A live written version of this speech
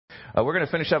We're going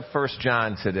to finish up 1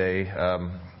 John today.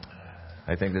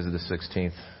 I think this is the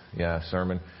 16th,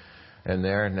 sermon in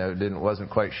there. And wasn't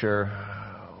quite sure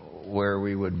where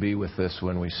we would be with this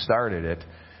when we started it.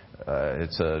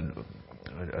 It's a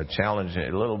challenge,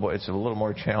 it's a little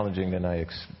more challenging than I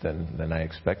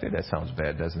expected. That sounds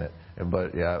bad, doesn't it?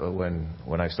 But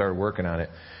when I started working on it.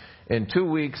 In 2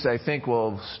 weeks, I think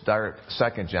we'll start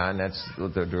 2 John. That's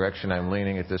the direction I'm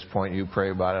leaning at this point. You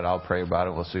pray about it. I'll pray about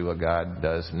it. We'll see what God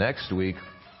does. Next week,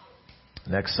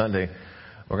 next Sunday,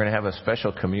 we're going to have a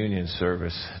special communion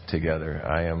service together.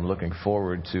 I am looking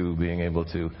forward to being able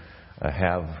to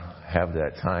have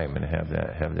that time and have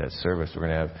that service. We're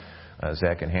going to have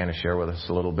Zach and Hannah share with us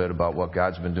a little bit about what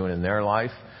God's been doing in their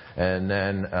life. And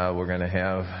then we're going to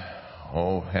have,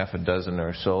 half a dozen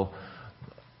or so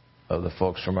of the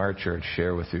folks from our church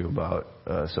share with you about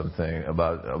something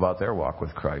about their walk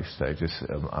with Christ.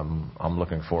 I'm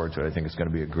looking forward to it. I think it's going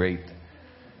to be a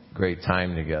great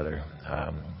time together.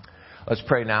 Let's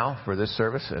pray now for this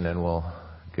service, and then we'll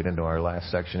get into our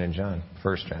last section in John,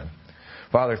 1 John.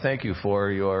 Father, thank you for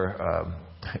your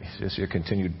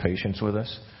continued patience with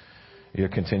us, your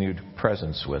continued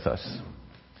presence with us.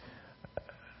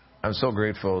 I'm so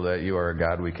grateful that you are a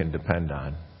God we can depend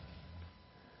on.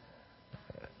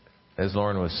 As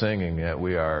Lauren was singing, that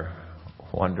we are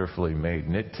wonderfully made,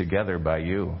 knit together by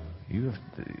you.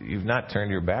 You've not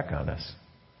turned your back on us.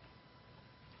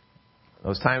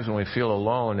 Those times when we feel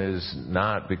alone is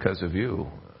not because of you.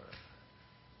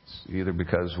 It's either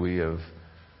because we have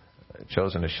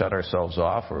chosen to shut ourselves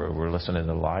off or we're listening to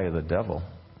the lie of the devil.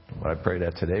 But I pray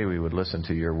that today we would listen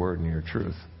to your word and your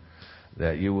truth.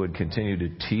 That you would continue to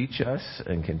teach us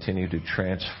and continue to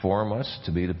transform us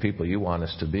to be the people you want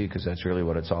us to be, because that's really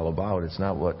what it's all about. It's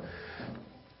not what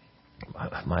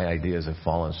my ideas have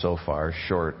fallen so far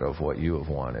short of what you have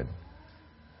wanted.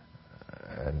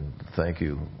 And thank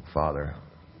you, Father.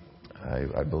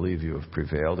 I believe you have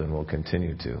prevailed and will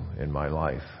continue to in my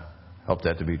life. Help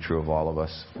that to be true of all of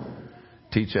us.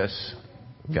 Teach us,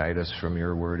 guide us from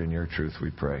your word and your truth,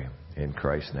 we pray. In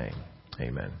Christ's name,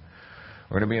 amen.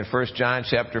 We're going to be in 1 John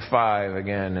chapter 5,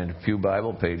 again, in Pew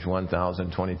Bible, page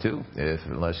 1022.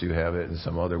 Unless you have it in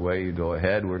some other way, you go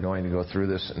ahead. We're going to go through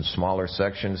this in smaller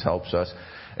sections. Helps us.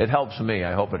 It helps me.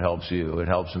 I hope it helps you. It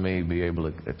helps me be able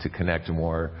to connect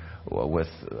more with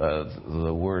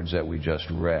the words that we just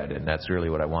read. And that's really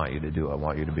what I want you to do. I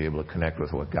want you to be able to connect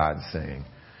with what God's saying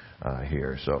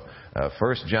here. So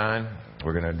 1 John,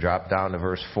 we're going to drop down to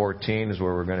verse 14 is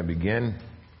where we're going to begin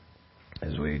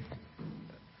as we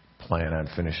plan on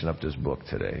finishing up this book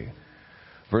today.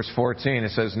 Verse 14,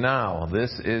 it says, "Now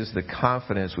this is the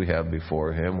confidence we have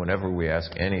before him. Whenever we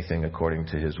ask anything according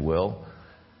to his will,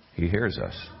 he hears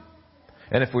us.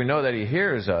 And if we know that he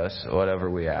hears us,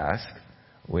 whatever we ask,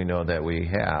 we know that we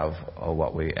have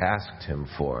what we asked him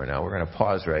for." Now we're going to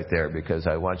pause right there because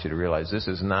I want you to realize this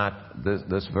is not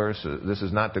this verse. This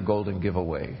is not the golden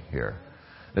giveaway here.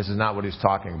 This is not what he's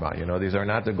talking about. These are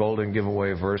not the golden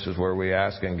giveaway verses where we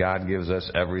ask and God gives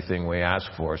us everything we ask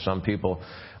for. Some people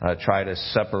try to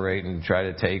separate and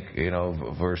try to take,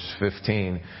 verse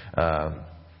 15,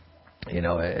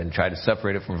 and try to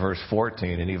separate it from verse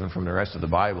 14 and even from the rest of the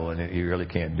Bible, and you really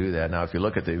can't do that. Now, if you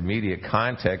look at the immediate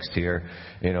context here,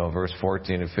 verse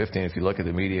 14 and 15, if you look at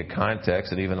the immediate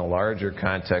context and even the larger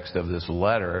context of this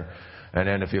letter, and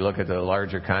then if you look at the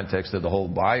larger context of the whole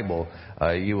Bible,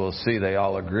 you will see they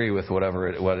all agree with what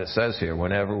it says here.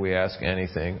 Whenever we ask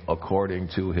anything according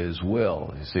to his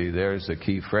will. You see, there's the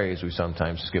key phrase we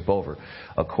sometimes skip over.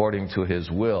 According to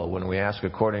his will. When we ask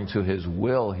according to his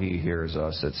will, he hears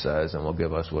us, it says, and will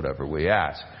give us whatever we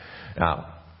ask.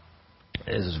 Now,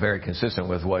 this is very consistent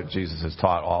with what Jesus has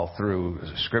taught all through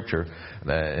Scripture.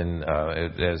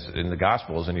 As in the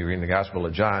Gospels, and you read in the Gospel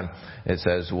of John, it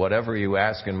says, "Whatever you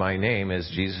ask in my name," as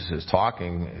Jesus is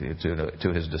talking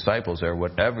to his disciples there,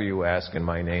 "whatever you ask in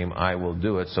my name, I will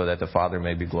do it, so that the Father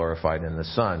may be glorified in the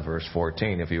Son." Verse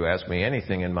 14, "If you ask me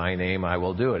anything in my name, I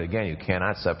will do it." Again, you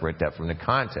cannot separate that from the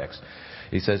context.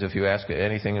 He says, if you ask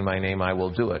anything in my name, I will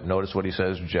do it. Notice what he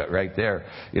says right there,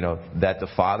 that the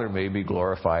Father may be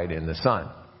glorified in the Son.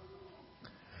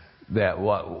 That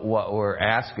what we're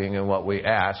asking and what we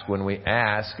ask, when we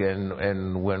ask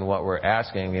and when what we're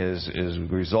asking is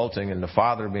resulting in the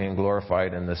Father being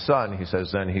glorified in the Son, he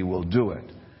says, then he will do it.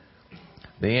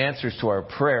 The answers to our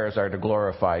prayers are to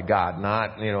glorify God,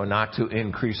 not to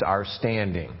increase our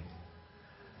standing.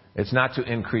 It's not to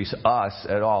increase us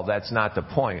at all. That's not the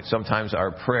point. Sometimes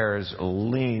our prayers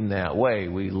lean that way.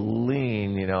 We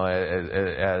lean,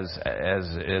 as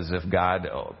if God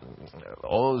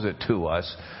owes it to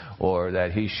us, or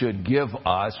that He should give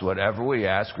us whatever we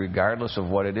ask, regardless of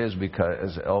what it is,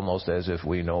 because almost as if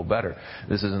we know better.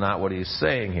 This is not what He's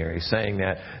saying here. He's saying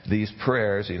that these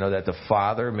prayers, that the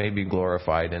Father may be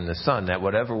glorified in the Son, that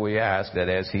whatever we ask, that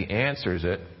as He answers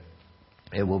it,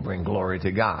 it will bring glory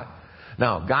to God.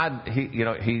 Now, God,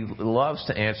 He loves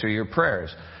to answer your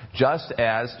prayers. Just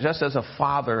as a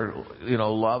father,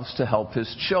 loves to help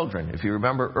his children. If you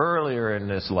remember earlier in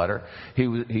this letter,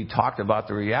 he talked about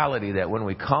the reality that when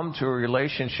we come to a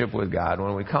relationship with God,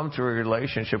 when we come to a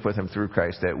relationship with Him through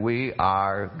Christ, that we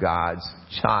are God's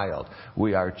child.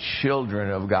 We are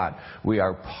children of God. We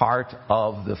are part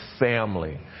of the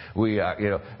family. We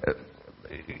are,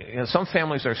 some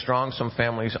families are strong, some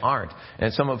families aren't.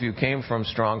 And some of you came from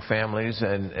strong families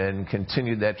and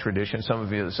continued that tradition. Some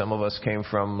of us came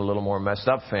from a little more messed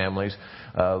up families,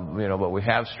 but we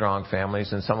have strong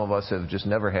families, and some of us have just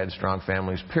never had strong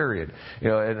families, period.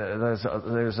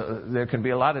 There can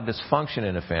be a lot of dysfunction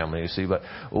in a family, you see, but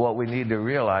what we need to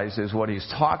realize is what He's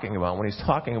talking about. When He's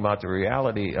talking about the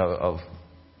reality of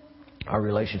our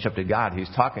relationship to God, He's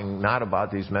talking not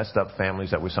about these messed up families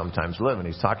that we sometimes live in.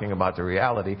 He's talking about the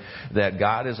reality that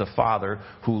God is a Father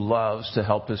who loves to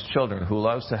help His children, who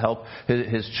loves to help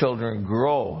His children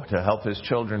grow, to help His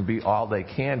children be all they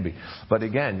can be. But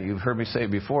again, you've heard me say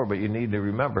it before, but you need to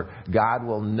remember, God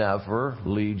will never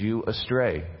lead you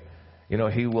astray. He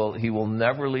will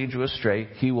never lead you astray.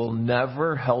 He will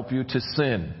never help you to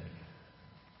sin.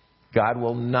 God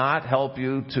will not help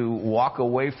you to walk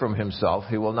away from Himself.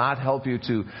 He will not help you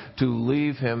to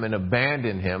leave Him and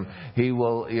abandon Him. He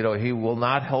will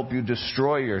not help you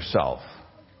destroy yourself.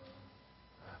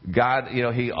 God,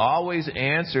 He always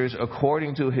answers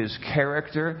according to His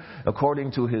character,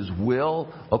 according to His will,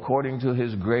 according to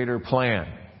His greater plan.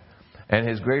 And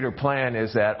His greater plan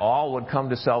is that all would come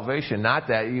to salvation, not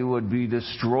that you would be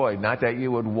destroyed, not that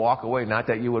you would walk away, not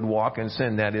that you would walk in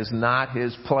sin. That is not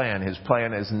His plan. His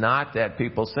plan is not that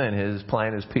people sin. His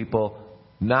plan is people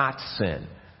not sin.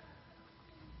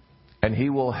 And He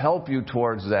will help you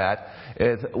towards that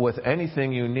with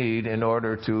anything you need in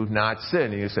order to not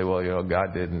sin. And you say, well,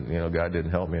 God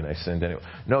didn't help me and I sinned anyway.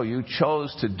 No, you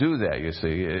chose to do that, you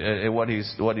see. And what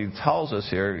He tells us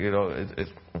here,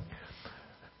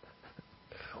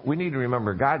 we need to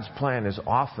remember God's plan is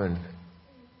often,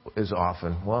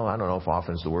 well, I don't know if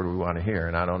often is the word we want to hear,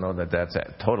 and I don't know that that's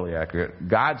totally accurate.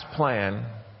 God's plan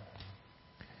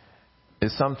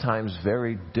is sometimes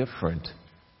very different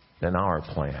than our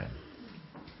plan.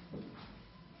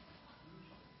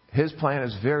 His plan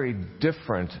is very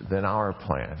different than our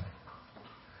plan.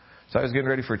 So I was getting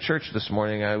ready for church this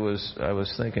morning. I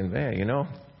was thinking, man,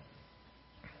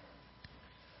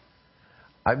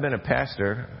 I've been a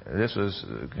pastor. This was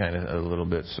kind of a little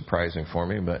bit surprising for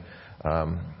me, but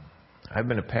I've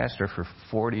been a pastor for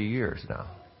 40 years now.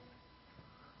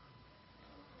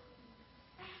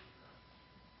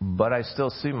 But I still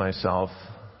see myself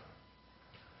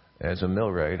as a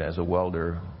millwright, as a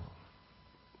welder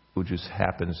who just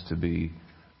happens to be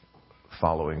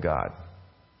following God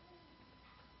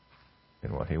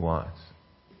in what He wants.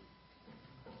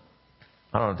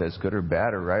 I don't know if that's good or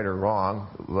bad or right or wrong,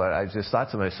 but I just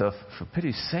thought to myself, for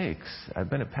pity's sakes, I've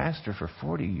been a pastor for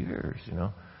 40 years,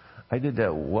 I did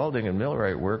that welding and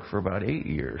millwright work for about 8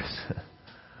 years.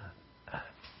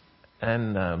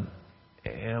 And,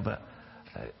 but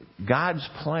God's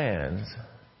plans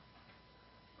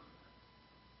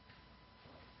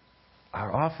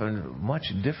are often much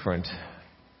different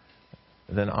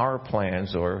than our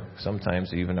plans or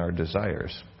sometimes even our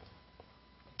desires.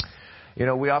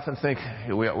 We often think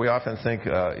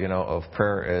of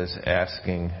prayer as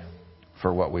asking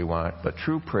for what we want, but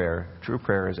true prayer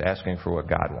is asking for what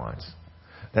God wants.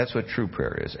 That's what true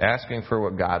prayer is, asking for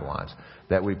what God wants.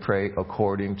 That we pray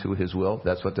according to His will.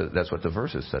 That's what the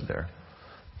verses said there.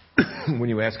 When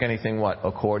you ask anything, what?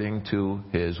 According to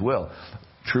His will.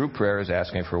 True prayer is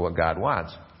asking for what God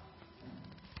wants.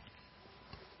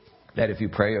 That if you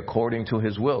pray according to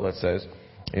His will, it says,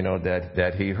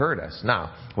 that He heard us.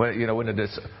 Now, when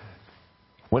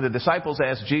the disciples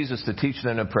asked Jesus to teach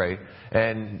them to pray,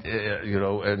 and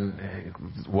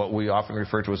what we often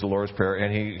refer to as the Lord's Prayer,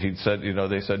 and he said,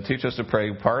 they said, teach us to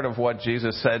pray. Part of what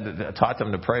Jesus taught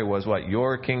them to pray was what?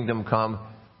 Your kingdom come,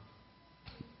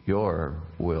 your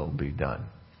will be done.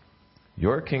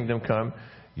 Your kingdom come,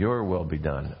 your will be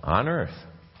done on earth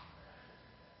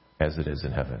as it is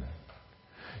in heaven.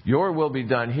 Your will be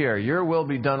done here. Your will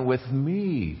be done with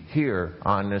me here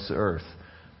on this earth.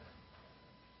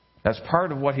 That's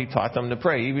part of what He taught them to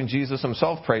pray. Even Jesus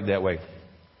Himself prayed that way.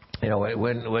 You know,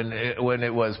 when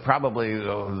it was probably the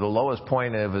lowest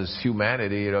point of his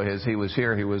humanity, you know, he was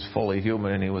here, he was fully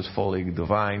human and he was fully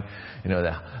divine. You know,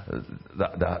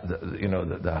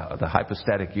 the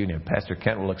hypostatic union. Pastor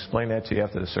Kent will explain that to you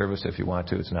after the service if you want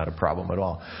to. It's not a problem at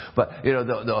all. But you know,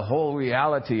 the whole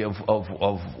reality of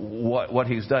what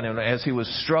he's done, and as he was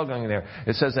struggling there,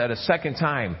 it says that a second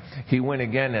time he went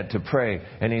again to pray,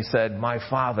 and he said, "My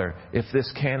Father, if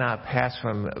this cannot pass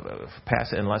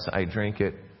unless I drink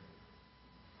it,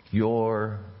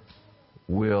 your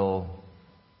will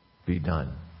be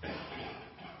done."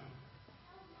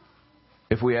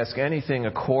 If we ask anything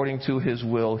according to His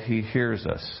will, He hears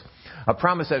us. A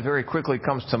promise that very quickly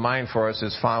comes to mind for us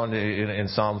is found in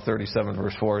Psalm 37,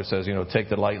 verse 4. It says, you know, take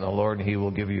delight in the Lord and He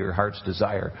will give you your heart's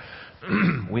desire.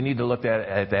 We need to look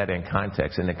at that in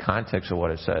context, of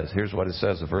what it says. Here's what it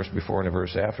says, the verse before and the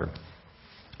verse after.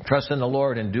 Trust in the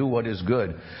Lord and do what is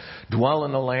good. Dwell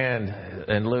in the land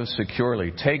and live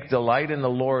securely. Take delight in the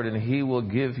Lord and He will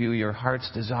give you your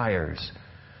heart's desires.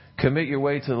 Commit your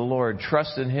way to the Lord.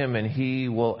 Trust in Him and He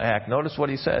will act. Notice what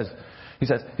He says. He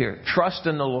says, here, trust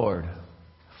in the Lord.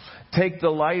 Take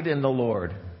delight in the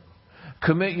Lord.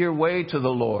 Commit your way to the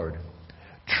Lord.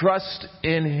 Trust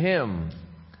in Him.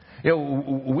 You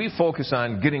know, we focus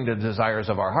on getting the desires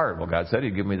of our heart. Well, God said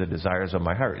He'd give me the desires of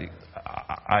my heart.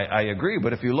 I agree,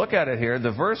 but if you look at it here,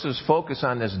 the verses focus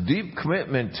on this deep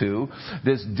commitment to,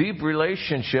 this deep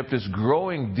relationship, this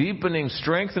growing, deepening,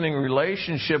 strengthening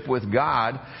relationship with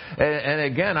God. And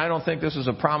again, I don't think this is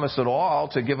a promise at all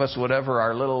to give us whatever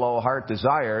our little old heart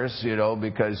desires, you know,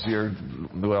 because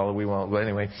we won't. But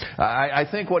anyway, I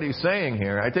think what he's saying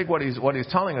here, what he's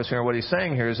telling us here, what he's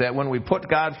saying here is that when we put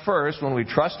God first, when we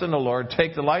trust in the Lord,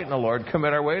 take delight in the Lord,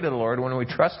 commit our way to the Lord, when we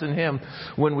trust in Him,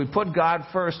 when we put God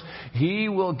first, He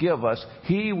will give us,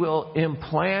 He will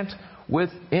implant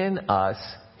within us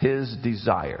His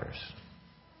desires.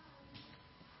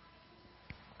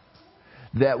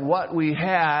 That what we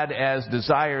had as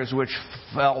desires which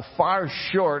fell far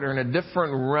short or in a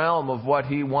different realm of what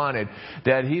He wanted,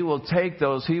 that He will take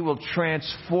those, He will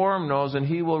transform those, and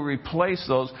He will replace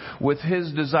those with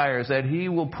His desires, that He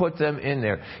will put them in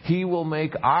there. He will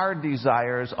make our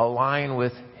desires align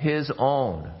with His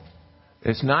own.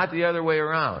 It's not the other way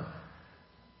around.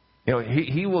 You know,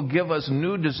 He will give us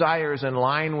new desires in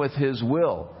line with His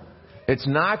will. It's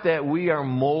not that we are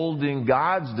molding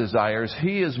God's desires.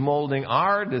 He is molding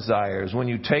our desires. When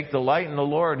you take delight in the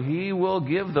Lord, He will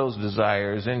give those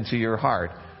desires into your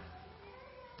heart.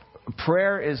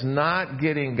 Prayer is not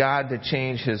getting God to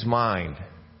change His mind.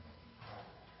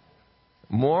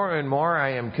 More and more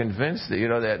I am convinced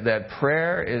that, that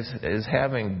prayer is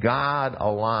having God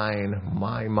align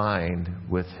my mind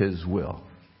with His will.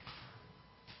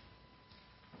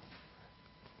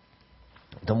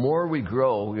 The more we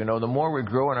grow, the more we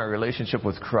grow in our relationship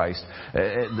with Christ,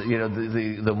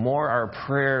 the more our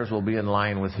prayers will be in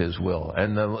line with His will.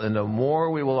 And the more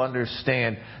we will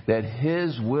understand that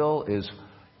His will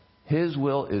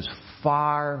is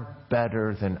far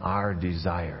better than our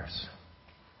desires.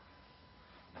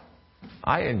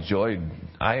 I enjoyed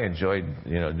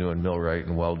doing millwright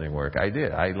and welding work. I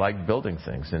did. I liked building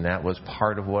things, and that was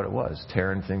part of what it was,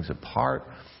 tearing things apart,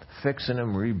 fixing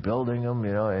them, rebuilding them,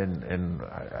 and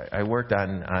I worked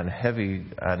on heavy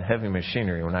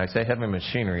machinery. When I say heavy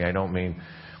machinery, I don't mean,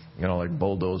 like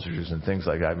bulldozers and things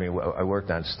like that. I mean, I worked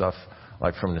on stuff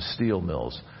like from the steel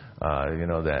mills,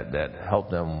 that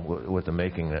helped them with the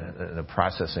making, the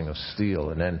processing of steel.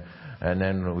 And then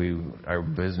our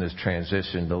business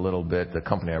transitioned a little bit. The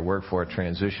company I worked for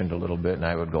transitioned a little bit, and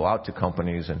I would go out to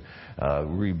companies and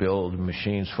rebuild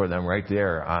machines for them right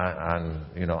there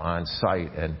on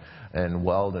site, and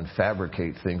weld and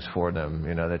fabricate things for them,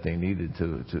 that they needed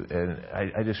to. And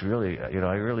I just really, I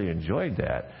really enjoyed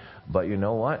that. But you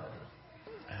know what?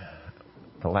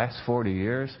 The last 40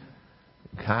 years,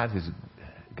 God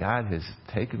has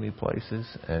taken me places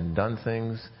and done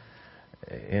things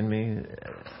in me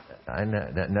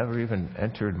that never even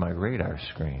entered my radar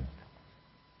screen.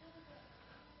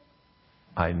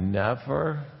 I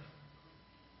never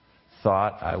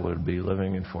thought I would be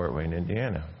living in Fort Wayne,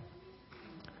 Indiana.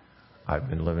 I've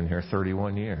been living here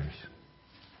 31 years.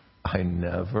 I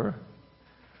never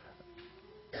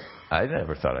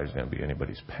thought I was going to be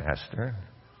anybody's pastor.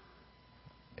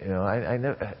 I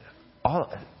never,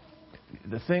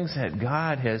 the things that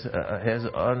God has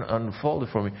unfolded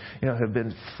for me, have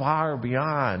been far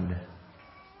beyond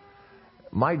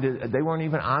they weren't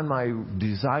even on my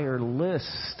desire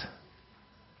list.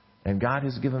 And God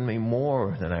has given me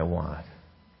more than I want.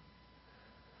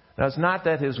 Now, it's not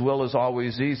that His will is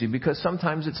always easy, because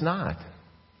sometimes it's not.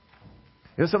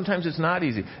 Sometimes it's not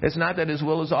easy. It's not that His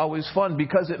will is always fun,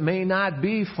 because it may not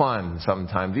be fun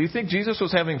sometimes. Do you think Jesus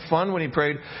was having fun when He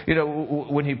prayed,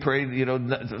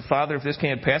 Father, if this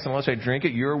can't pass unless I drink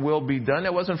it, your will be done?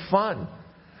 That wasn't fun.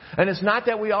 And it's not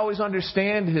that we always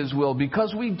understand His will,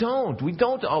 because we don't. We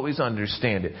don't always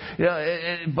understand it.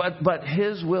 But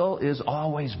His will is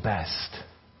always best.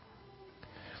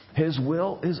 His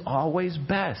will is always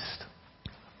best.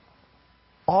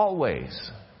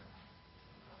 Always.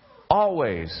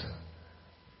 Always.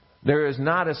 There is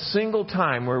not a single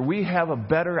time where we have a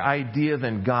better idea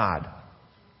than God.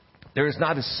 There is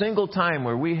not a single time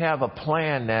where we have a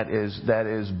plan that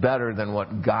is better than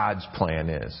what God's plan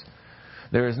is.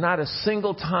 There is not a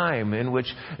single time in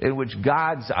which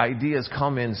God's ideas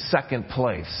come in second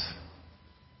place.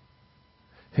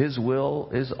 His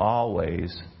will is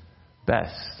always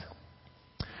best.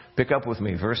 Pick up with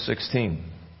me, verse 16.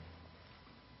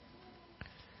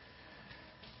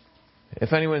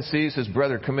 If anyone sees his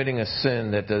brother committing a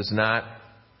sin that does not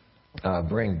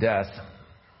bring death,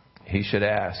 he should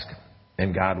ask,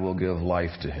 and God will give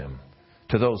life to him.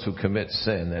 To those who commit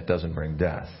sin that doesn't bring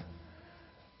death.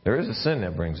 There is a sin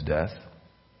that brings death.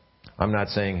 I'm not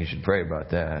saying he should pray about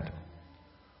that.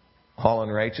 All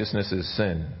unrighteousness is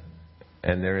sin,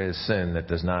 and there is sin that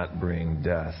does not bring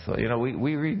death.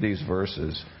 We read these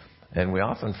verses, and we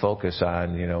often focus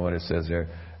on, what it says there.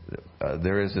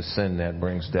 There is a sin that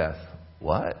brings death.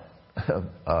 What?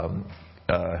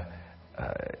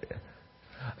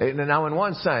 Now, in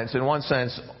one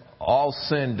sense, all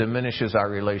sin diminishes our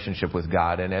relationship with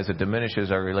God, and as it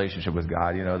diminishes our relationship with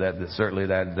God,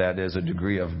 that is a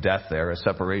degree of death there, a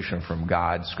separation from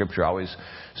God. Scripture always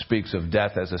speaks of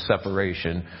death as a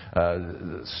separation.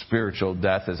 Spiritual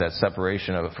death is that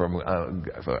separation of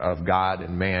God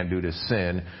and man due to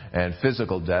sin, and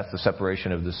physical death, the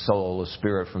separation of the soul, the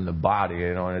spirit from the body.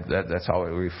 And that's how it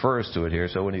refers to it here.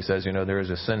 So when he says, there is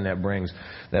a sin that brings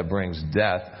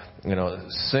death,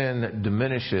 sin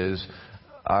diminishes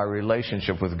our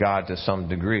relationship with God to some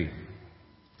degree.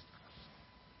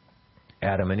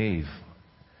 Adam and Eve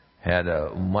had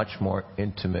a much more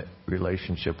intimate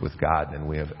relationship with God than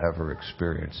we have ever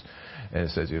experienced. And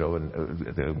it says,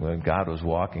 when God was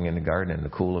walking in the garden in the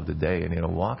cool of the day,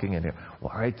 and walking in there,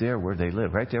 right there where they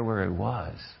lived, right there where He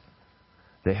was,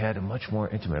 they had a much more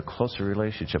intimate, a closer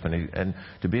relationship, and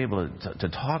to be able to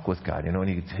talk with God, and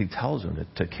He tells them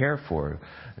to care for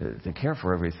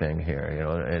everything here,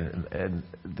 and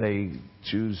they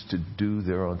choose to do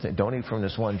their own thing. Don't eat from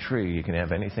this one tree. You can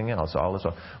have anything else, all this,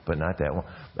 but not that one.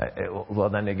 Well,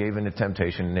 then they gave in to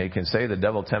temptation, and they can say the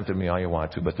devil tempted me all you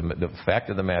want to, but the fact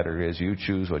of the matter is, you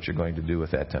choose what you're going to do with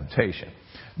that temptation.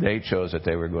 They chose that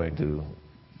they were going to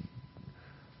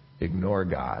ignore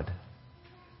God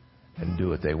and do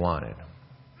what they wanted.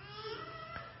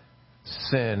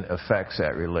 Sin affects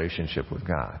that relationship with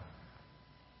God.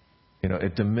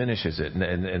 It diminishes it,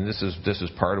 and this is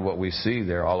part of what we see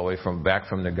there, all the way back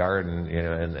from the garden.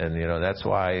 And that's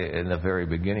why in the very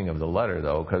beginning of the letter,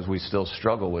 though, because we still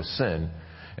struggle with sin,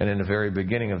 and in the very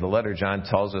beginning of the letter, John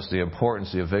tells us the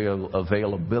importance, the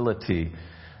availability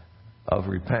of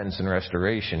repentance and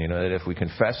restoration. That if we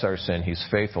confess our sin, He's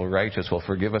faithful, righteous, will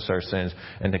forgive us our sins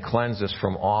and to cleanse us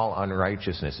from all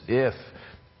unrighteousness. If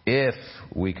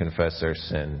we confess our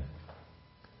sin,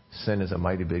 sin is a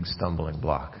mighty big stumbling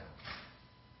block.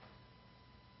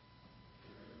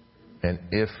 And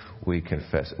if we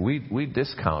confess, we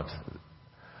discount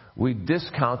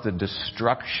the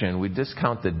destruction, we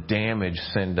discount the damage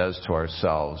sin does to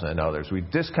ourselves and others. We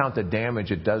discount the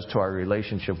damage it does to our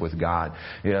relationship with God.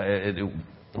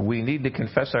 We need to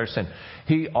confess our sin.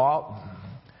 He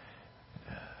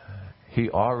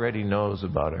already knows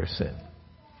about our sin.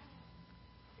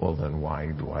 Well, then why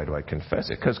do I confess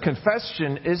it? Because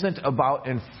confession isn't about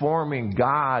informing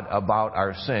God about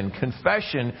our sin.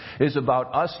 Confession is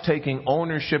about us taking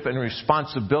ownership and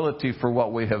responsibility for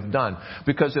what we have done.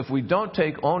 Because if we don't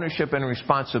take ownership and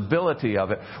responsibility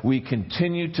of it, we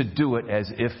continue to do it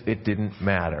as if it didn't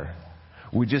matter.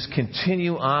 We just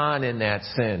continue on in that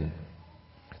sin.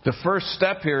 The first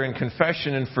step here in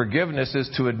confession and forgiveness is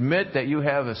to admit that you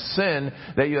have a sin,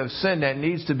 that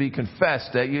needs to be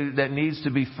confessed, that needs to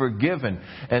be forgiven.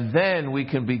 And then we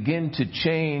can begin to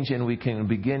change, and we can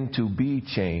begin to be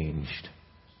changed.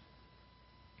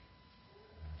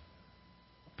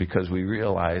 Because we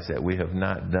realize that we have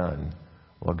not done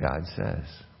what God says.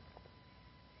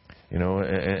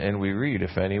 And we read,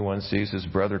 if anyone sees his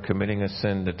brother committing a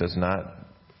sin that does not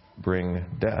bring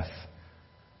death,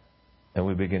 and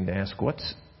we begin to ask, what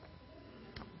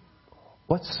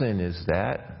sin is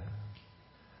that?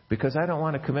 Because I don't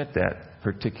want to commit that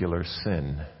particular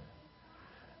sin.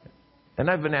 And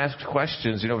I've been asked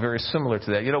questions, very similar to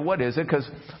that. What is it? Because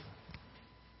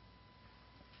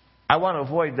I want to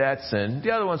avoid that sin.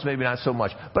 The other ones maybe not so much.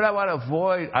 But I want to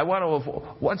avoid,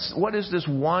 what is this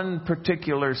one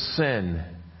particular sin?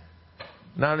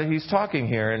 Now that he's talking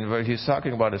here, and he's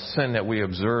talking about a sin that we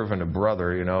observe in a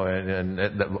brother, and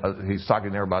he's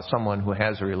talking there about someone who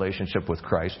has a relationship with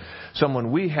Christ,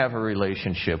 someone we have a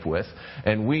relationship with,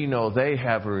 and we know they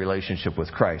have a relationship with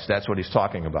Christ. That's what he's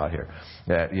talking about here.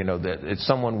 That it's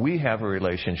someone we have a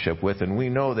relationship with, and we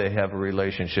know they have a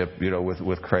relationship,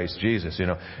 with Christ Jesus,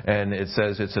 And it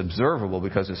says it's observable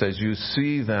because it says you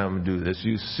see them do this,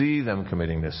 you see them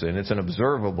committing this sin. It's an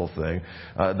observable thing.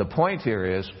 The point here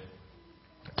is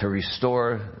to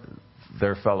restore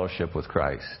their fellowship with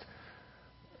Christ.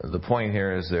 The point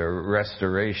here is their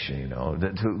restoration,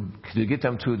 to get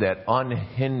them to that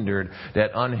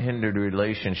unhindered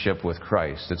relationship with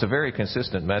Christ. It's a very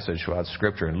consistent message throughout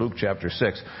Scripture. In Luke chapter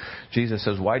 6, Jesus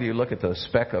says, "Why do you look at the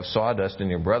speck of sawdust in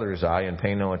your brother's eye and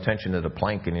pay no attention to the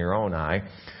plank in your own eye?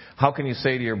 How can you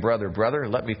say to your brother, 'Brother,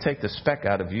 let me take the speck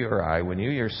out of your eye,' when you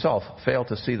yourself fail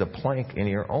to see the plank in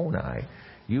your own eye?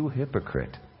 You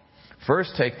hypocrite.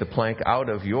 First take the plank out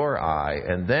of your eye,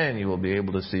 and then you will be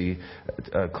able to see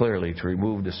clearly to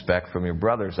remove the speck from your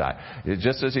brother's eye."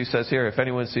 Just as he says here, if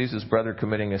anyone sees his brother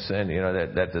committing a sin,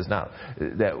 that does not,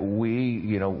 that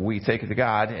we take it to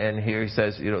God. And here he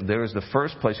says, there's the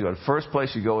first place you go. The first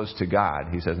place you go is to God.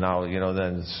 He says, now,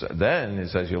 then he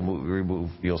says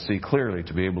you'll see clearly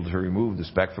to be able to remove the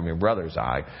speck from your brother's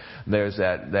eye. There's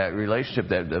that relationship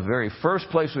that the very first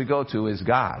place we go to is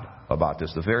God. About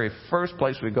this, the very first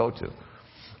place we go to.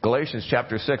 Galatians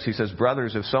chapter 6, he says,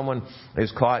 "Brothers, if someone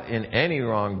is caught in any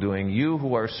wrongdoing, you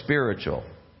who are spiritual,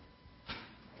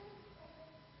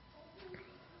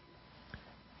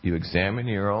 you examine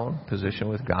your own position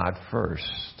with God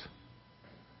first.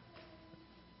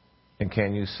 And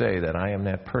can you say that I am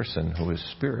that person who is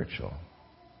spiritual?"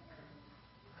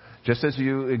 Just as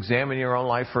you examine your own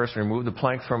life first, remove the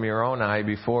plank from your own eye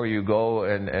before you go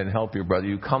and help your brother.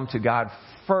 You come to God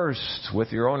first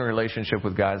with your own relationship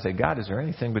with God and say, "God, is there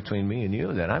anything between me and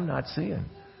you that I'm not seeing?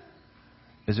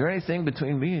 Is there anything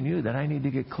between me and you that I need to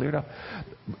get cleared up?"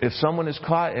 If someone is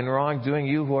caught in wrongdoing,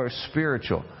 you who are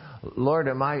spiritual, "Lord,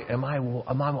 am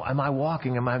I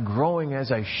walking? Am I growing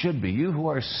as I should be?" You who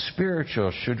are spiritual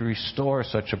should restore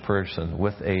such a person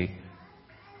with a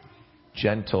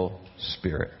gentle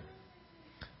spirit.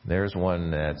 There's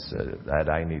one that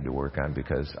I need to work on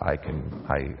because I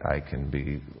can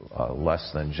be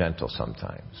less than gentle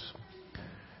sometimes.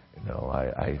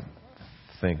 I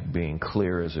think being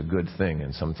clear is a good thing,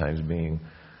 and sometimes being,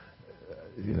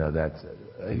 that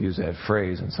I use that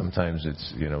phrase, and sometimes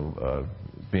it's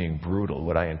being brutal.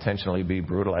 Would I intentionally be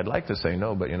brutal? I'd like to say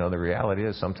no, but the reality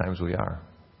is sometimes we are.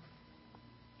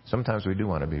 Sometimes we do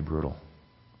want to be brutal.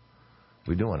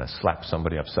 We do want to slap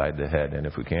somebody upside the head, and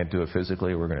if we can't do it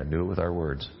physically, we're going to do it with our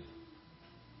words.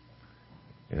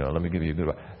 Let me give you a good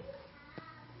one.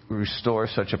 Restore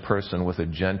such a person with a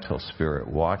gentle spirit,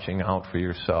 watching out for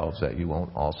yourselves that you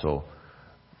won't also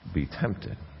be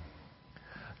tempted.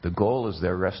 The goal is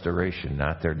their restoration,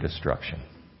 not their destruction.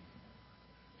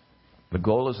 The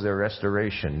goal is their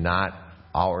restoration, not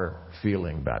our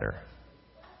feeling better.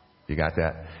 You got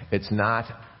that? It's not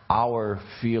our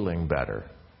feeling better.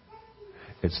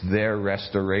 It's their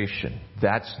restoration.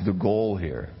 That's the goal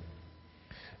here.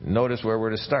 Notice where we're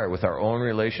to start, with our own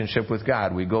relationship with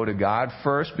God. We go to God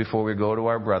first before we go to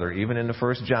our brother. Even in the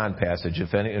 1 John passage,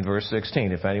 in verse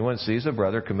 16, if anyone sees a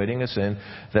brother committing a sin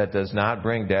that does not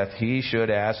bring death, he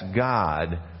should ask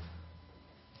God,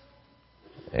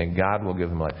 and God will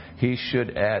give him life.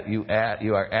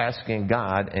 You are asking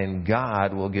God, and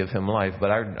God will give him life. But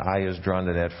our eye is drawn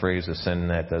to that phrase, a sin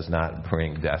that does not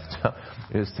bring death.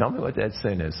 Just tell me what that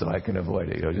sin is so I can avoid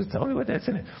it. Just tell me what that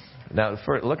sin is. Now,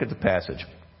 look at the passage.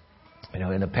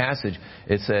 In the passage,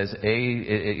 it says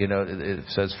it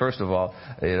says, first of all,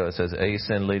 it says a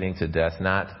sin leading to death,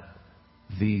 not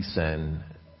the sin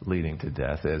leading to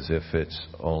death, as if it's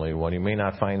only one. You may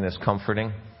not find this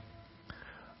comforting.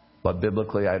 But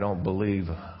biblically, I don't believe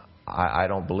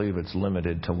it's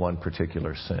limited to one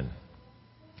particular sin.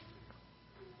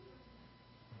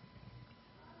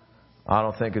 I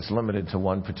don't think it's limited to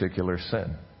one particular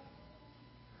sin.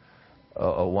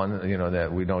 That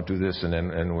we don't do this,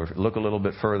 and we look a little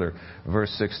bit further.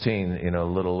 Verse 16, a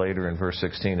little later in verse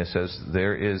 16, it says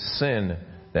there is sin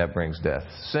that brings death.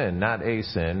 Sin, not a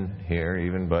sin here,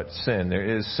 even, but sin. There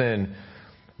is sin.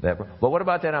 But what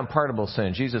about that unpardonable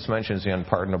sin? Jesus mentions the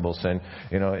unpardonable sin,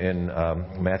 in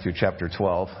Matthew chapter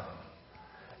 12.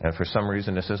 And for some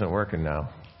reason, this isn't working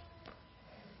now.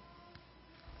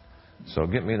 So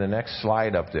get me the next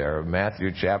slide up there,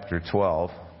 Matthew chapter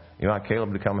 12. You want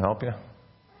Caleb to come help you?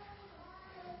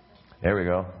 There we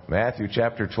go. Matthew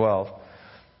chapter 12.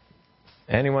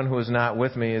 Anyone who is not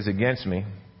with me is against me,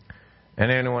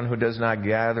 and anyone who does not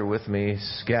gather with me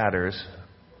scatters.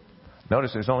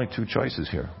 Notice there's only two choices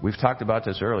here. We've talked about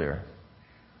this earlier.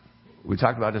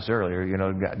 You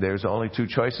know, there's only two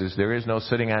choices. There is no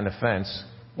sitting on the fence.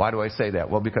 Why do I say that?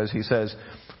 Well, because he says,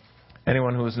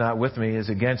 anyone who is not with me is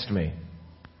against me.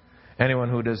 Anyone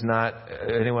who does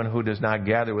not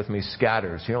gather with me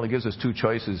scatters. He only gives us two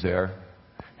choices there.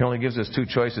 He only gives us two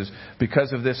choices.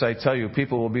 Because of this, I tell you,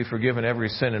 people will be forgiven every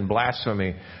sin and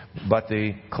blasphemy, but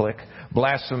the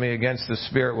blasphemy against the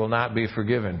Spirit will not be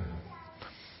forgiven.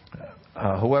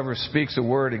 Whoever speaks a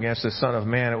word against the Son of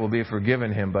Man, it will be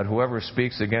forgiven him. But whoever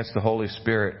speaks against the Holy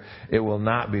Spirit, it will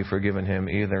not be forgiven him,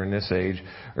 either in this age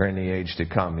or in the age to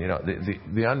come. You know,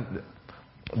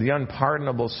 the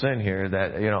unpardonable sin here,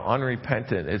 that, you know,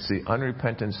 unrepentant, it's the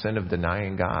unrepentant sin of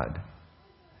denying God.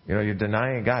 You know, you're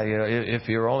denying God. You know,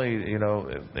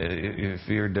 if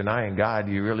you're denying God,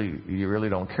 you really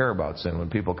don't care about sin. When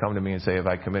people come to me and say, "Have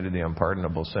I committed the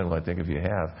unpardonable sin?" Well, I think if you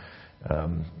have,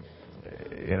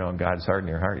 you know, God's hardened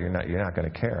your heart, you're not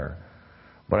going to care.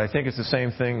 But I think it's the same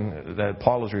thing that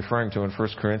Paul is referring to in 1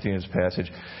 Corinthians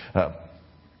passage.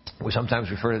 We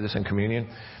sometimes refer to this in communion.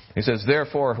 He says,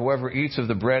 "Therefore, whoever eats of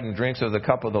the bread and drinks of the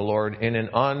cup of the Lord in an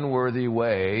unworthy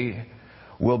way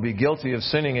will be guilty of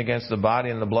sinning against the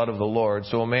body and the blood of the Lord.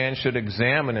 So a man should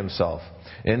examine himself.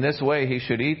 In this way he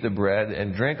should eat the bread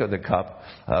and drink of the cup.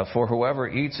 For whoever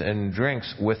eats and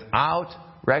drinks without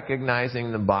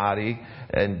recognizing the body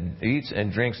and eats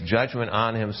and drinks judgment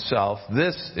on himself.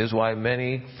 This is why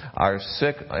many are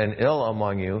sick and ill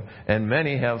among you, and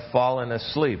many have fallen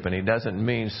asleep." And he doesn't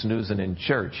mean snoozing in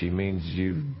church. He means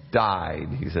you died.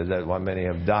 He says that's why many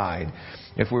have died.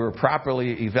 If we were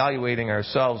properly evaluating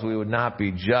ourselves, we would not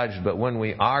be judged. But when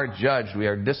we are judged, we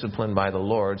are disciplined by the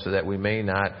Lord so that we may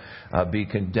not be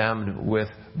condemned with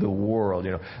the world.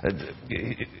 You know,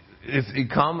 if you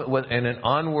come in an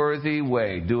unworthy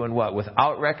way, doing what?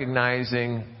 Without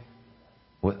recognizing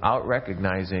who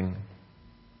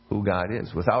God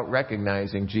is, without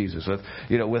recognizing Jesus.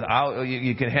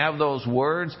 You can have those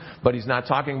words, but he's not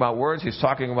talking about words. He's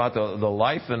talking about the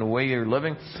life and the way you're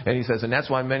living. And he says, and that's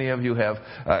why many of you have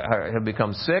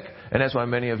become sick, and that's why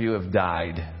many of you have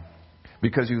died.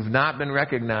 Because you've not been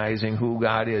recognizing who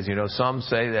God is. You know, some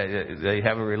say that they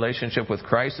have a relationship with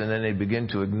Christ and then they begin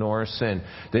to ignore sin.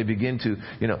 They begin to,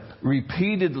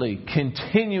 repeatedly,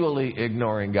 continually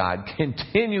ignoring God.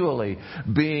 Continually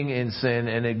being in sin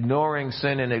and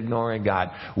ignoring God.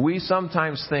 We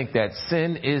sometimes think that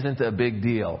sin isn't a big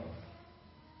deal.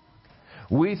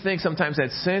 We think sometimes that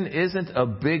sin isn't a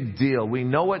big deal. We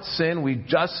know it's sin. We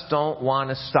just don't want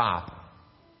to stop.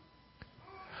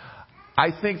 I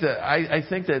think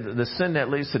that the sin that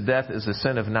leads to death is the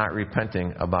sin of not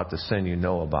repenting about the sin you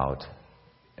know about,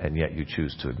 and yet you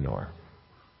choose to ignore.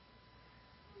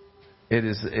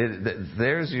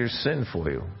 There's your sin for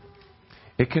you.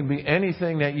 It can be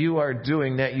anything that you are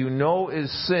doing that you know is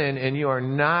sin, and you are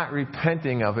not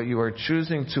repenting of it. You are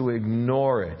choosing to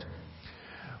ignore it.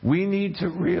 We need to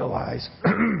realize,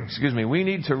 we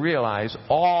need to realize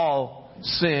all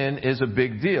sin is a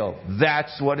big deal.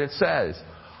 That's what it says.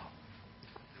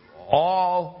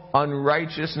 All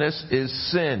unrighteousness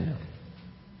is sin.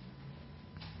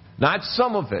 Not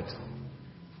some of it.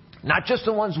 Not just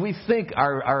the ones we think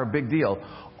are a big deal.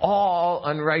 All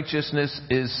unrighteousness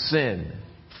is sin.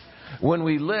 When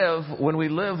we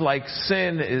live like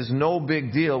sin is no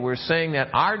big deal, we're saying that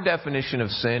our definition of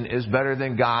sin is better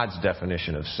than God's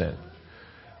definition of sin.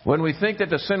 When we think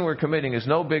that the sin we're committing is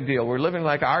no big deal, we're living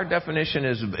like our definition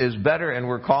is better, and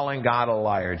we're calling God a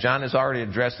liar. John has already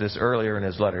addressed this earlier in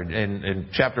his letter, in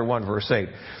chapter 1, verse 8.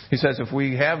 He says,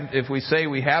 if we say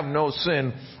we have no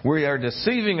sin, we are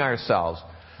deceiving ourselves,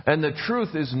 and the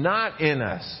truth is not in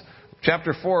us.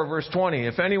 Chapter 4, verse 20,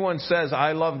 if anyone says,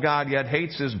 I love God, yet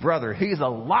hates his brother, he's a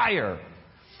liar.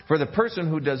 For the person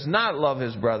who does not love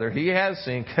his brother he has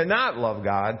seen cannot love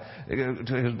God.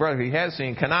 To his brother he has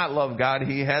seen cannot love God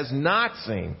he has not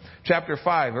seen. Chapter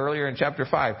 5, earlier in chapter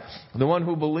 5, the one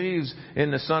who believes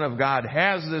in the Son of God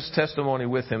has this testimony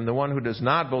with him. The one who does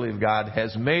not believe God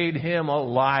has made him a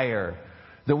liar.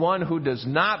 The one who does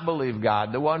not believe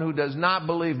God, the one who does not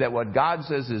believe that what God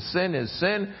says is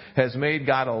sin, has made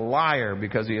God a liar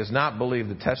because he has not believed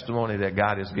the testimony that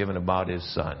God has given about his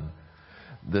Son.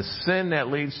 The sin that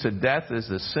leads to death is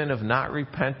the sin of not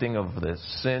repenting of the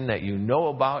sin that you know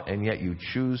about and yet you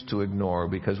choose to ignore,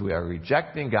 because we are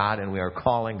rejecting God and we are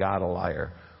calling God a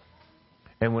liar.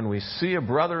 And when we see a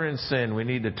brother in sin, we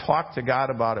need to talk to God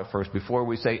about it first before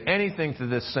we say anything to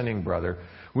this sinning brother.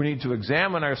 We need to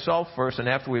examine ourselves first, and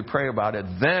after we pray about it,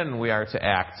 then we are to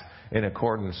act in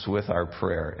accordance with our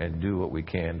prayer and do what we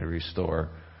can to restore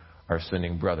our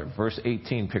sinning brother. Verse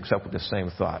 18 picks up with the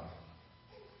same thought.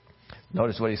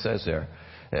 Notice what he says there.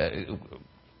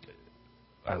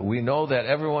 We know that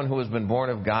everyone who has been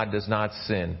born of God does not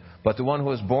sin, but the one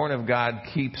who is born of God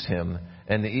keeps him,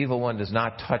 and the evil one does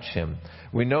not touch him.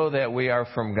 We know that we are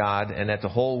from God, and that the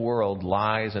whole world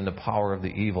lies in the power of the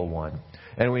evil one.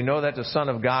 And we know that the Son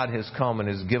of God has come and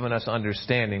has given us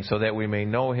understanding so that we may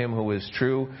know him who is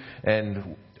true,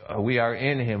 and we are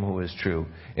in him who is true,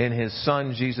 in his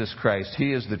Son, Jesus Christ.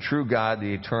 He is the true God,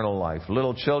 the eternal life.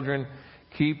 Little children,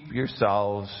 keep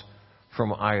yourselves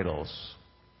from idols.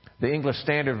 The English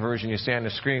Standard Version you see on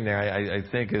the screen there, I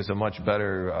think is a much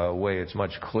better way. It's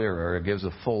much clearer. It gives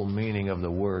a full meaning of the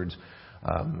words.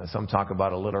 Some talk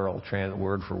about a literal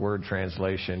word-for-word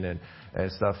translation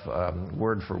and stuff.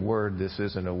 Word for word, this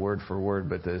isn't a word for word,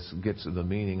 but this gets the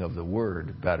meaning of the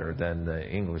word better than the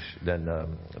English, than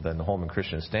the Holman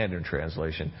Christian Standard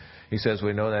Translation. He says,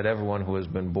 we know that everyone who has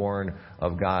been born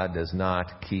of God does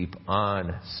not keep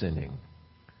on sinning.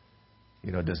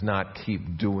 Does not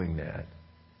keep doing that.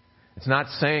 It's not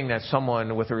saying that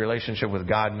someone with a relationship with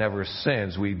God never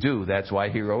sins. We do. That's why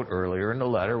he wrote earlier in the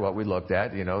letter what we looked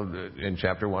at, in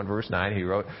chapter 1, verse 9, he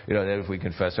wrote, that if we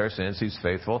confess our sins, he's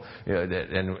faithful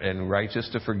and righteous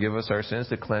to forgive us our sins,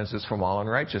 to cleanse us from all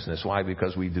unrighteousness. Why?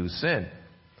 Because we do sin.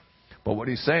 But what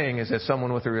he's saying is that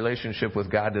someone with a relationship with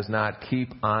God does not keep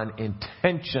on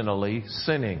intentionally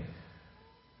sinning.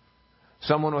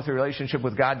 Someone with a relationship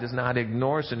with God does not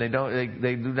ignore sin. They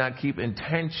do not keep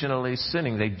intentionally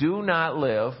sinning. They do not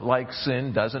live like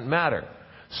sin doesn't matter.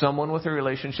 Someone with a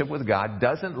relationship with God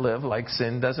doesn't live like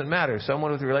sin doesn't matter.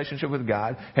 Someone with a relationship with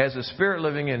God has a Spirit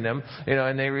living in them,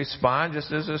 and they respond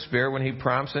just as a Spirit when he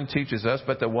prompts and teaches us.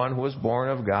 But the one who is born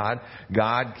of God,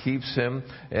 God keeps him,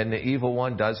 and the evil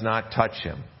one does not touch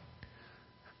him.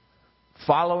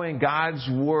 Following God's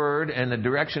Word and the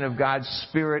direction of God's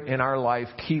Spirit in our life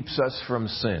keeps us from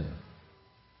sin.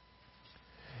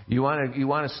 You want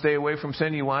to stay away from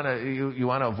sin? You want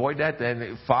to avoid that?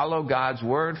 Then follow God's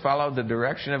Word, follow the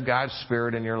direction of God's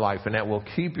Spirit in your life, and that will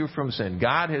keep you from sin.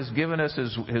 God has given us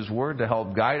His Word to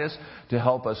help guide us, to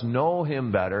help us know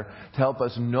Him better, to help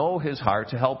us know His heart,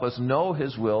 to help us know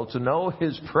His will, to know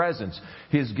His presence.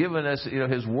 He's given us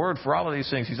His Word for all of these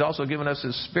things. He's also given us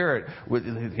His Spirit.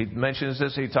 He mentions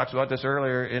this. He talks about this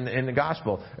earlier in the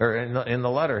Gospel or in the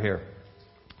letter here.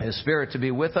 His Spirit to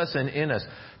be with us and in us,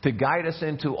 to guide us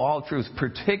into all truth,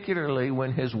 particularly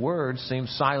when His Word seems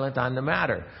silent on the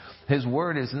matter. His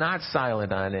Word is not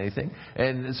silent on anything.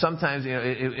 And sometimes,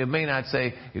 it may not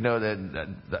say,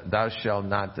 that thou shalt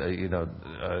not,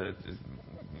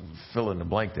 fill in the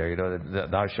blank there,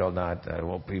 thou shalt not,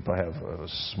 people have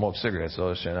smoked cigarettes,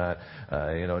 so shall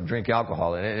not, drink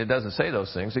alcohol. And it doesn't say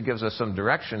those things. It gives us some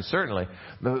direction, certainly.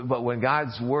 But when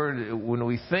when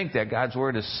we think that God's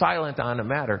Word is silent on the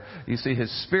matter, you see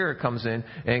His Spirit comes in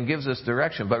and gives us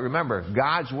direction. But remember,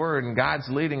 God's Word and God's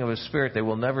leading of His Spirit, they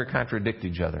will never contradict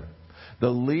each other. The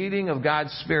leading of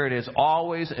God's Spirit is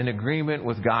always in agreement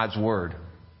with God's Word.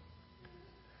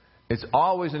 It's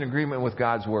always in agreement with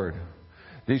God's Word.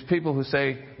 These people who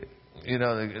say,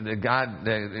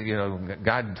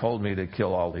 God told me to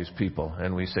kill all these people.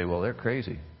 And we say, well, they're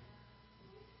crazy.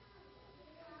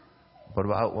 What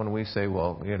about when we say,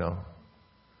 well,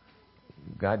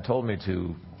 God told me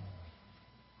to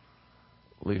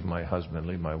leave my husband,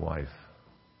 leave my wife.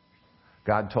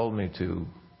 God told me to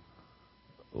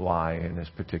lie in this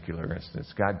particular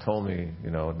instance. God told me,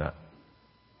 not.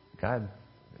 God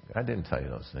didn't tell you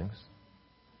those things.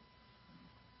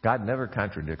 God never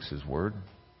contradicts His Word.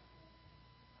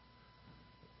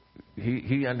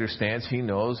 He understands, He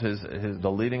knows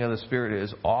the leading of the Spirit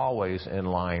is always in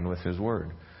line with His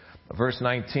Word. Verse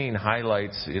 19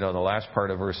 highlights, the last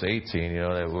part of verse 18,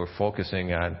 that we're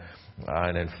focusing on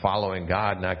and following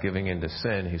God, not giving in to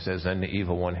sin. He says, then the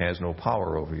evil one has no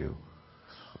power over you.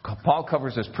 Paul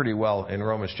covers this pretty well in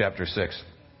Romans chapter 6.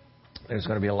 There's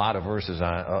going to be a lot of verses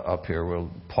up here.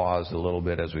 We'll pause a little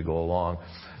bit as we go along.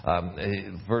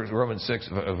 Romans 6,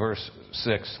 verse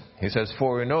 6, he says,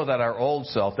 for we know that our old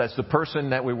self, that's the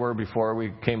person that we were before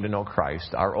we came to know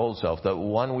Christ, our old self, the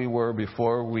one we were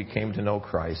before we came to know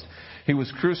Christ, He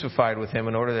was crucified with Him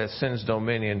in order that sin's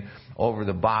dominion over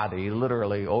the body,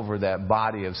 literally over that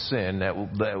body of sin that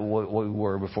we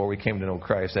were before we came to know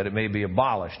Christ, that it may be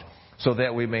abolished, so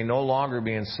that we may no longer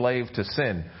be enslaved to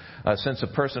sin, since a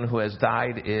person who has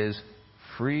died is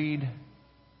freed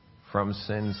from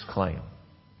sin's claim.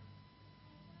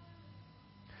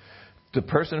 the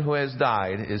person who has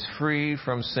died is free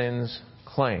from sin's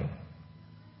claim.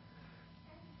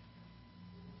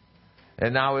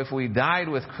 And now if we died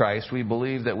with Christ, we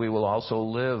believe that we will also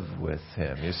live with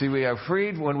Him. You see, we are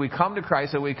freed when we come to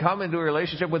Christ and we come into a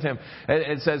relationship with Him.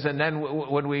 It says, and then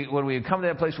when we come to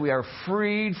that place, we are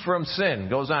freed from sin.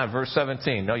 Goes on, verse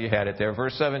 17. No, you had it there.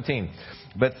 Verse 17.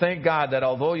 But thank God that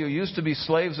although you used to be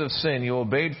slaves of sin, you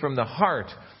obeyed from the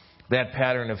heart that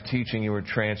pattern of teaching you were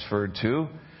transferred to.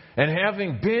 And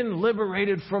having been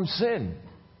liberated from sin,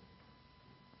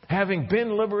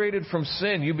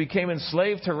 you became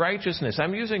enslaved to righteousness.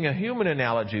 I'm using a human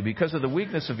analogy because of the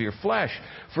weakness of your flesh.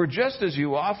 For just as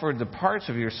you offered the parts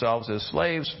of yourselves as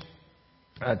slaves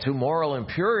to moral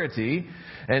impurity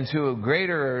and to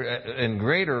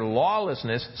greater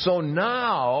lawlessness, so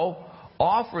now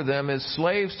offer them as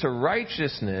slaves to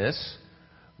righteousness.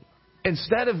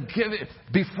 Instead of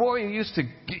before you used to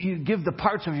give the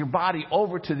parts of your body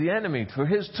over to the enemy for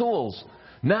his tools.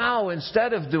 Now,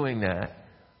 instead of doing that,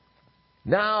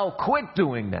 quit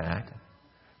doing that.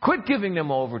 Quit giving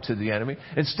them over to the enemy.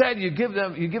 Instead, you give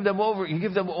them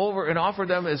over and offer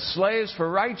them as slaves for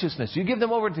righteousness. You give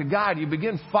them over to God. You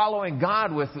begin following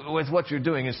God with what you're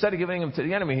doing. Instead of giving them to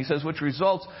the enemy, he says, which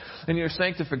results in your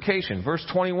sanctification. Verse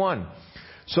 21.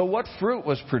 So what fruit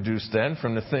was produced then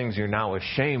from the things you're now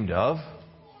ashamed of?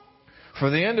 For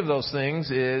the end of those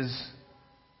things is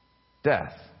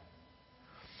death.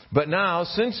 But now,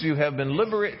 since you've been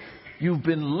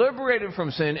liberated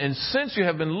from sin, and since you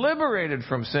have been liberated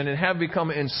from sin and have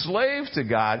become enslaved to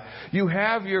God, you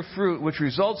have your fruit, which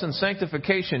results in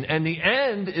sanctification, and the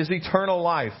end is eternal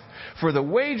life. For the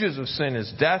wages of sin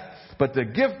is death, but the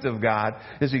gift of God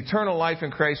is eternal life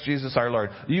in Christ Jesus our Lord.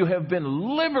 You have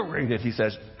been liberated, he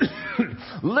says,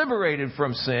 liberated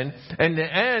from sin, and the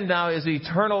end now is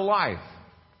eternal life.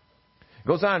 It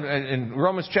goes on in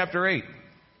Romans chapter 8.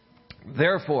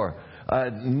 Therefore,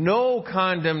 no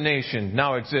condemnation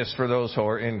now exists for those who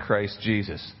are in Christ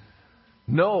Jesus.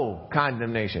 No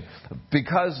condemnation.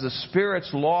 Because the Spirit's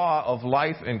law of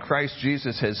life in Christ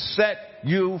Jesus has set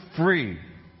you free.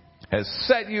 Has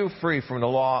set you free from the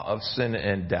law of sin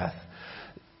and death.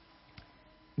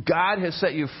 God has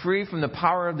set you free from the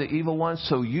power of the evil one,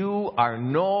 so you are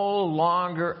no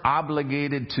longer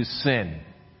obligated to sin.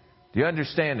 Do you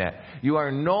understand that? You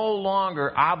are no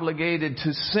longer obligated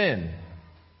to sin.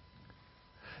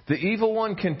 The evil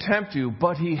one can tempt you,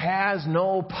 but he has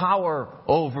no power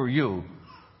over you.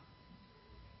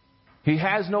 He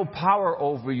has no power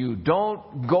over you.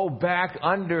 Don't go back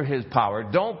under his power.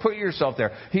 Don't put yourself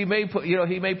there. He may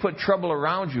put trouble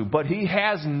around you, but he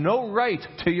has no right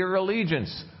to your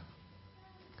allegiance.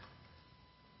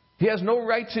 He has no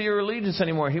right to your allegiance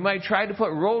anymore. He might try to put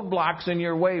roadblocks in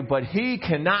your way, but he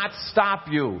cannot stop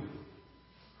you.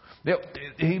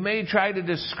 He may try to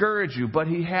discourage you, but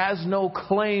he has no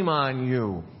claim on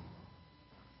you.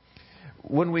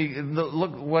 When we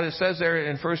look what it says there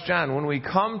in 1 John, when we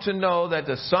come to know that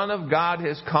the Son of God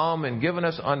has come and given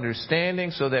us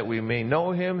understanding so that we may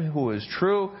know him who is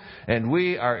true, and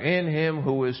we are in him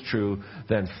who is true,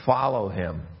 then follow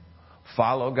him.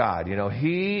 Follow God.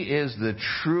 He is the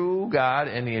true God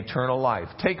and the eternal life.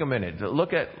 Take a minute.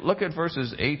 Look at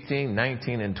verses 18,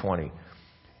 19, and 20.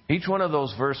 Each one of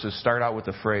those verses start out with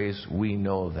the phrase, we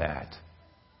know that.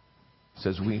 It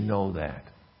says, we know that.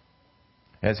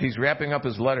 As he's wrapping up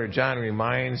his letter, John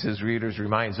reminds his readers,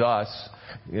 reminds us,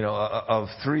 of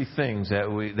three things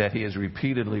that he has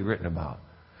repeatedly written about.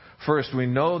 First, we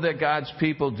know that God's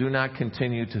people do not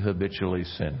continue to habitually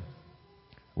sin.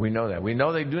 We know that. We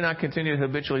know they do not continue to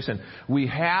habitually sin. We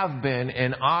have been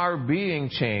and are being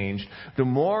changed to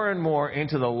more and more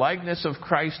into the likeness of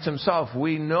Christ himself.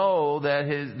 We know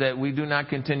that we do not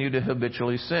continue to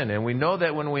habitually sin. And we know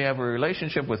that when we have a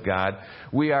relationship with God,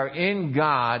 we are in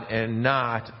God and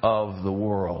not of the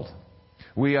world.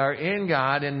 We are in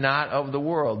God and not of the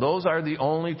world. Those are the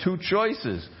only two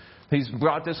choices. He's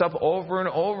brought this up over and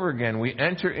over again. We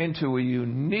enter into a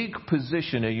unique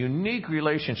position, a unique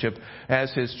relationship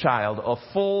as his child, a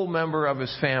full member of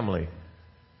his family.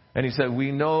 And he said,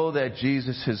 we know that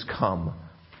Jesus has come.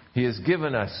 He has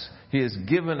given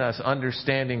us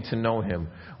understanding to know him.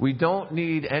 We don't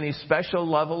need any special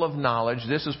level of knowledge.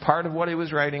 This is part of what he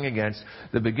was writing against.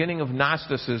 The beginning of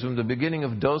Gnosticism, the beginning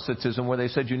of Docetism, where they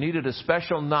said you needed a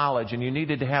special knowledge and you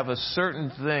needed to have a certain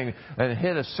thing and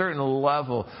hit a certain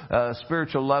level,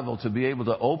 spiritual level, to be able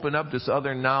to open up this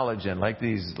other knowledge. And like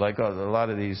a lot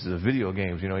of these video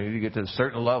games, you get to a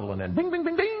certain level and then bing, bing,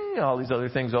 bing, bing. bing, all these other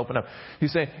things open up.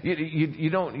 He's saying you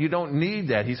don't need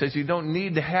that. He says you don't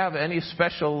need to have any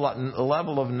special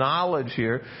level of knowledge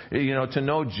here, to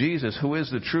know Jesus, who is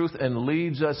the truth and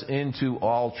leads us into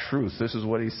all truth. This is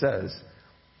what he says.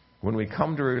 When we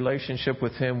come to a relationship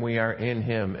with him, we are in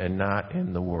him and not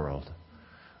in the world.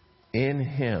 In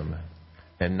him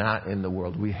and not in the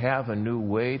world. We have a new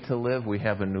way to live. We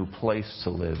have a new place to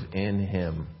live in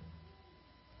him.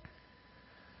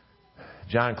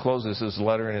 John closes his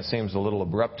letter, and it seems a little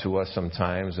abrupt to us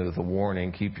sometimes, with a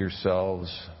warning, keep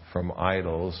yourselves from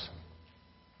idols.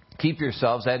 Keep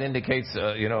yourselves, that indicates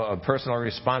a personal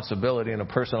responsibility and a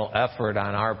personal effort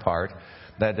on our part.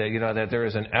 That there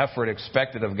is an effort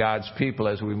expected of God's people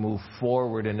as we move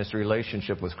forward in this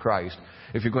relationship with Christ.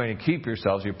 If you're going to keep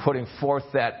yourselves, you're putting forth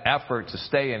that effort to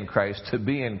stay in Christ, to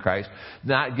be in Christ,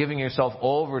 not giving yourself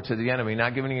over to the enemy,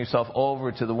 not giving yourself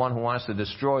over to the one who wants to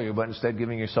destroy you, but instead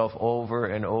giving yourself over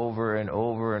and over and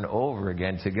over and over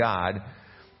again to God.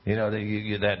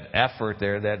 That effort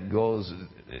there that goes,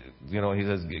 he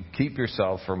says, keep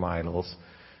yourself from idols.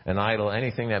 An idol,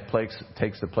 anything that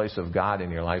takes the place of God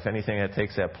in your life, anything that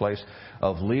takes that place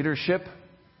of leadership,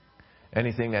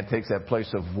 anything that takes that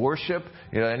place of worship,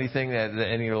 anything that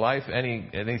in your life,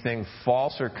 anything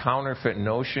false or counterfeit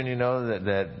notion, of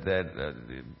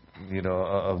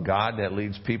God that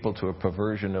leads people to a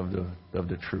perversion of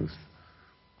the truth.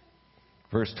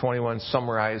 Verse 21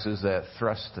 summarizes the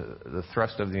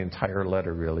thrust of the entire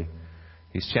letter, really.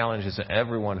 He's challenges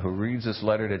everyone who reads this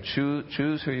letter to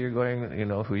choose who you're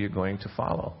going to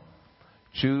follow.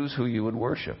 Choose who you would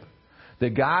worship. The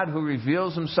God who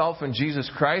reveals himself in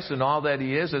Jesus Christ and all that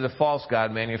he is, or the false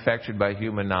God manufactured by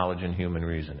human knowledge and human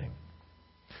reasoning.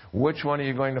 Which one are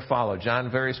you going to follow? John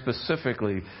very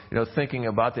specifically, thinking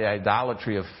about the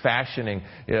idolatry of fashioning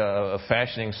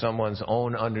someone's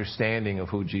own understanding of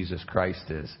who Jesus Christ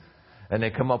is. And they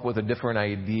come up with a different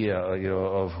idea,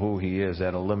 of who he is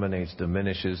that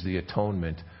diminishes the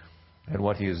atonement and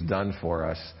what he has done for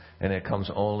us. And it comes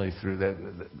only through that.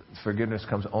 Forgiveness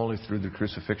comes only through the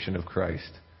crucifixion of Christ.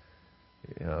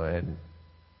 And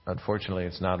unfortunately,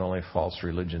 it's not only false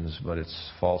religions, but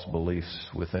it's false beliefs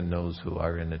within those who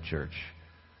are in the church.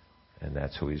 And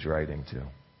that's who he's writing to.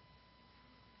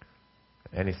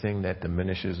 Anything that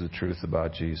diminishes the truth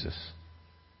about Jesus,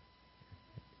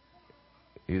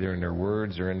 either in their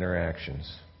words or in their actions.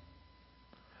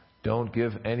 Don't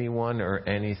give anyone or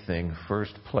anything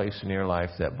first place in your life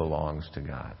that belongs to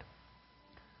God.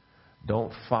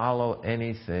 Don't follow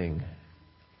anything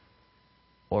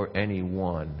or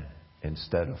anyone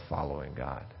instead of following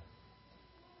God.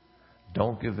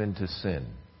 Don't give in to sin,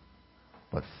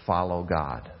 but follow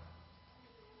God.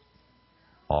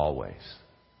 Always.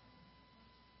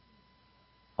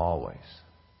 Always.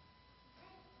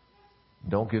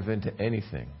 Don't give in to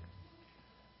anything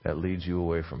that leads you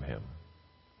away from him,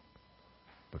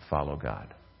 but follow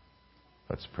God.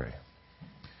 Let's pray.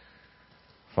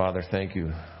 Father, thank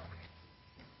you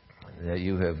that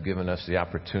you have given us the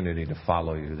opportunity to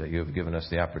follow you, that you have given us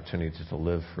the opportunity to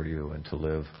live for you and to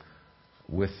live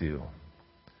with you.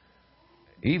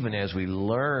 Even as we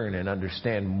learn and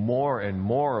understand more and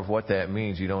more of what that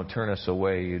means, you don't turn us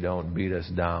away, you don't beat us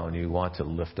down, you want to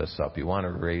lift us up, you want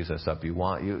to raise us up,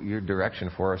 your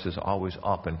direction for us is always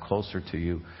up and closer to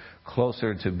you,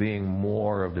 closer to being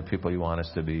more of the people you want us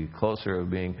to be, closer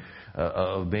of being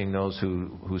those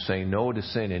who say no to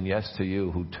sin and yes to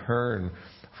you, who turn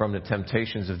from the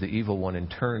temptations of the evil one and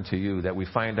turn to you, that we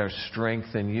find our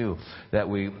strength in you, that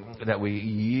we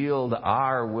yield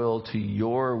our will to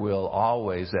your will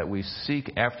always, that we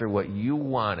seek after what you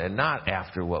want and not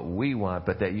after what we want,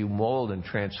 but that you mold and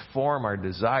transform our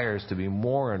desires to be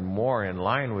more and more in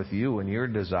line with you and your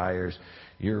desires,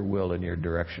 your will and your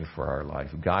direction for our life.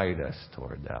 Guide us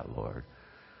toward that, Lord.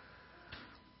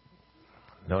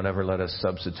 Don't ever let us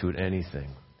substitute anything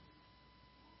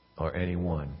or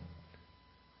anyone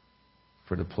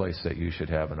for the place that you should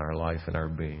have in our life and our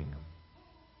being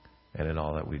and in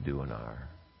all that we do and are.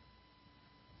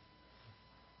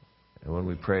 And when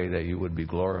we pray that you would be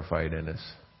glorified in us,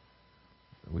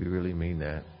 we really mean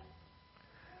that.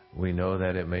 We know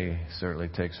that it may certainly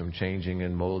take some changing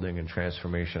and molding and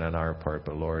transformation on our part,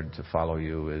 but Lord, to follow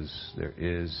you there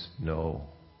is no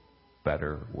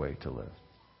better way to live.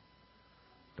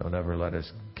 Don't ever let us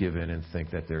give in and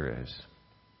think that there is.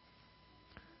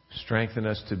 Strengthen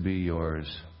us to be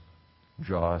yours.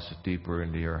 Draw us deeper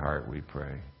into your heart, we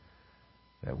pray,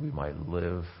 that we might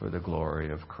live for the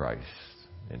glory of Christ,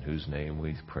 in whose name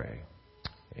we pray.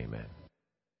 Amen.